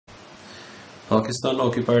پاکستان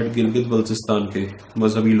آکیپائڈ گلگت بلتستان کے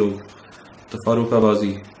مذہبی لوگ تفرقہ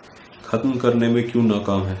بازی ختم کرنے میں کیوں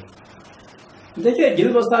ناکام ہیں؟ دیکھیے،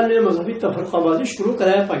 گلگت بلتستان میں مذہبی تفرقہ بازی شروع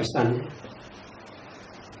کرایا پاکستان نے،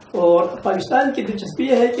 اور پاکستان کی دلچسپی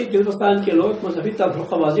یہ ہے کہ گلگت بلتستان کے لوگ مذہبی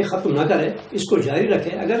تفرقہ بازی ختم نہ کریں، اس کو جاری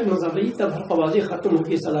رکھیں۔ اگر مذہبی تفرقہ بازی ختم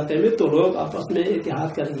ہوگی اس علاقے میں تو لوگ آپس میں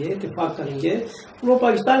اتحاد کریں گے، اتفاق کریں گے، وہ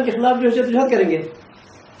پاکستان کے خلاف جو ہے جدوجہد کریں گے۔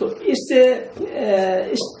 تو اس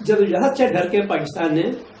جدوجہد سے ڈر کے پاکستان نے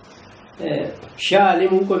شیعہ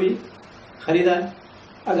عالموں کو بھی خریدا ہے۔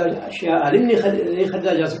 اگر شیعہ عالم نہیں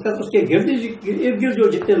خریدا جا سکتا تو اس کے ارد گرد جو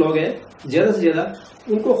جتنے لوگ ہیں زیادہ سے زیادہ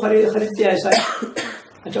ان کو خریدتے ایسا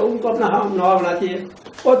اچھا ان کو اپنا نواب بناتی ہے،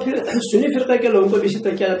 اور پھر سنی فرقے کے لوگوں کو بھی اسی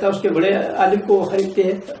طرح کیا جاتا ہے، اس کے بڑے عالم کو خریدتے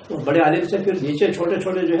ہیں، اور بڑے عالم سے پھر نیچے چھوٹے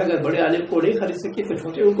چھوٹے جو ہے اگر بڑے عالم کو نہیں خرید سکتی تو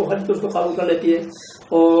چھوٹے ان کو خرید کے اس کو قابو کر لیتی ہے۔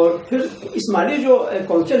 اور پھر اسماعیلی جو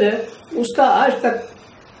کونسل ہے اس کا آج تک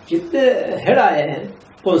جتنے ہیڈ آئے ہیں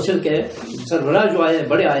کونسل کے سربراہ جو آئے ہیں،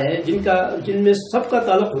 بڑے آئے ہیں، جن میں سب کا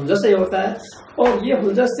تعلق حنزت سے ہوتا ہے، اور یہ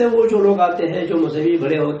حنزت سے وہ جو لوگ آتے ہیں جو مذہبی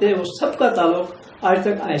بڑے ہوتے ہیں وہ سب کا تعلق آج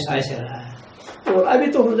تک آئسائے سے رہا ہے۔ اور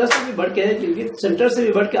ابھی تو حنزت سے بھی بڑھ کے گلگت سینٹر سے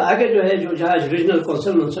بھی بڑھ کے آگے جو ہے جو جہاں ریجنل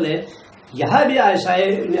کونسل منسل ہے، یہاں بھی آئسائے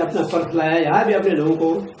نے اپنا فرق لایا، یہاں بھی اپنے لوگوں کو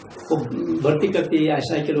بھرتی کرتی ہے،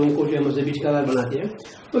 آئسائے کے لوگوں کو جو ہے مذہبی ٹھیکیدار بناتی ہے۔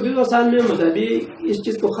 تو گلگت بلتستان میں مذہبی اس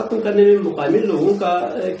چیز کو ختم کرنے میں مقامی لوگوں کا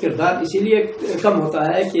کردار اسی لیے کم ہوتا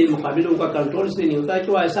ہے کہ مقامی لوگوں کا کنٹرول اس لیے نہیں ہوتا ہے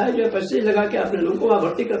کہ وہ آئسائے جو ہے پیسے لگا کے اپنے لوگوں کو وہاں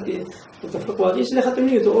بھرتی کرتی ہے، تو تفرقہ بازی اس لیے ختم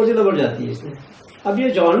نہیں ہوتی، اور زیادہ بڑھ جاتی ہے اس میں۔ اب یہ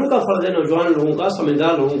جوانوں کا فرض ہے، نوجوان لوگوں کا،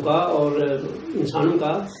 سمجھدار لوگوں کا اور انسانوں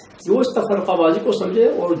کا، جو اس تفرقہ بازی کو سمجھے،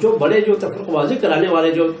 اور جو بڑے جو تفرقہ بازی کرانے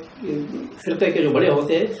والے جو فرقے کے جو بڑے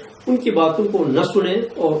ہوتے ہیں ان کی باتوں کو نہ سنیں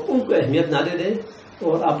اور ان کو اہمیت نہ دے دیں،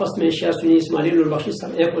 اور آپس میں شیعہ سنی اسماعیلی نور بخشی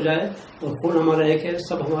سب ایک ہو جائے، اور خون ہمارا ایک ہے،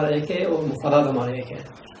 سب ہمارا ایک ہے، اور مفادات ہمارے ایک ہے۔